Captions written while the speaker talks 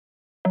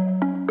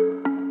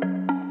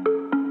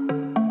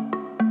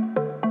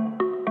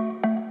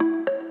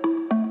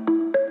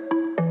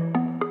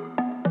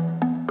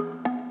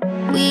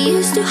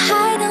used to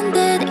hide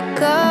under the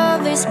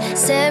covers,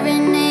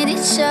 serenade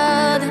each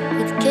other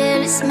with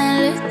careless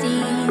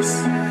melodies.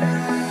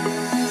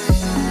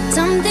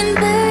 Something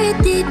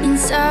buried deep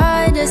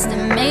inside us, the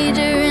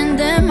major and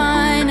the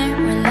minor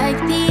were like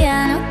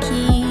piano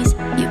keys.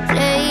 You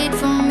played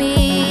for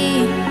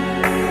me.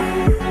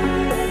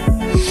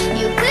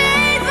 You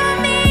played for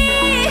me.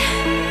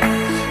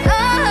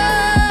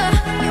 Oh,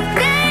 you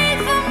played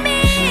for me.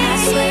 I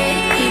swear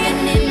it, even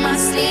in my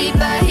sleep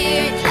I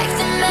hear it, like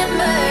the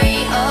memory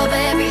of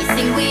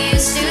everything we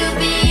used to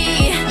be.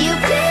 You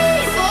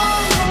played for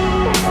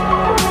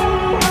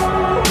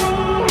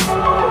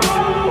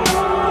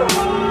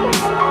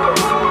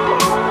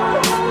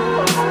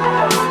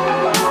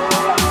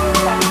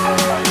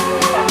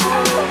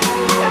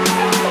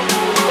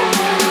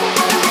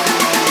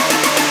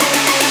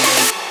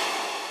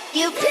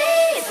You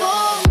played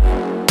for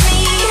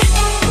me.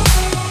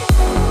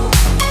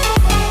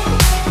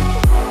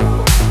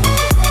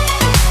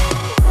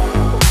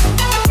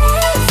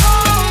 Played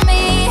for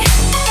me.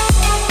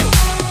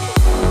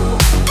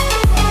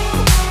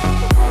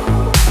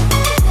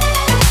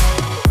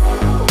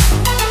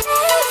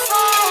 Played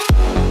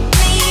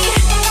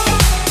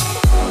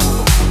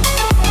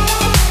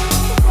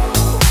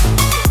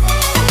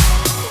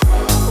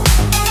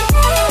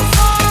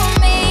for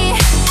me.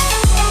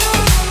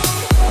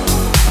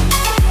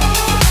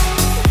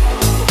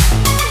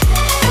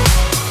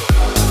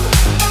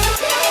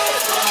 Played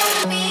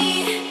for me.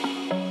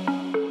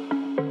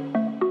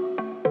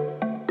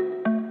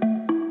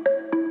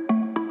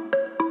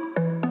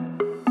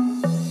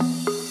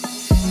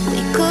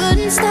 We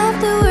couldn't stop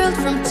the world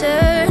from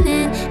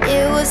turning.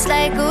 It was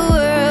like a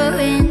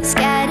whirlwind,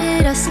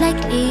 scattered us like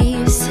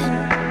leaves.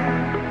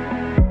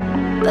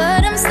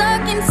 But I'm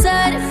stuck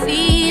inside a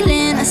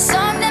feeling, a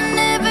song that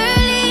never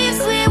leaves.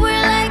 We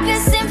were like a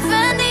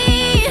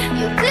symphony.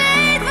 You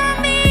played for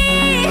me.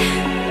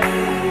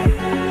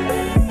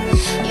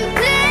 You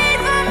played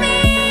for me.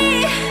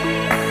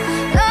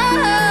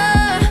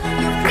 Oh,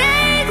 you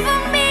played for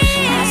me.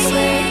 I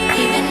swear it,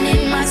 even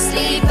in my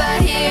sleep I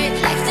hear it,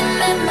 like the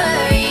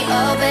memory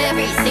of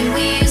everything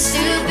we used to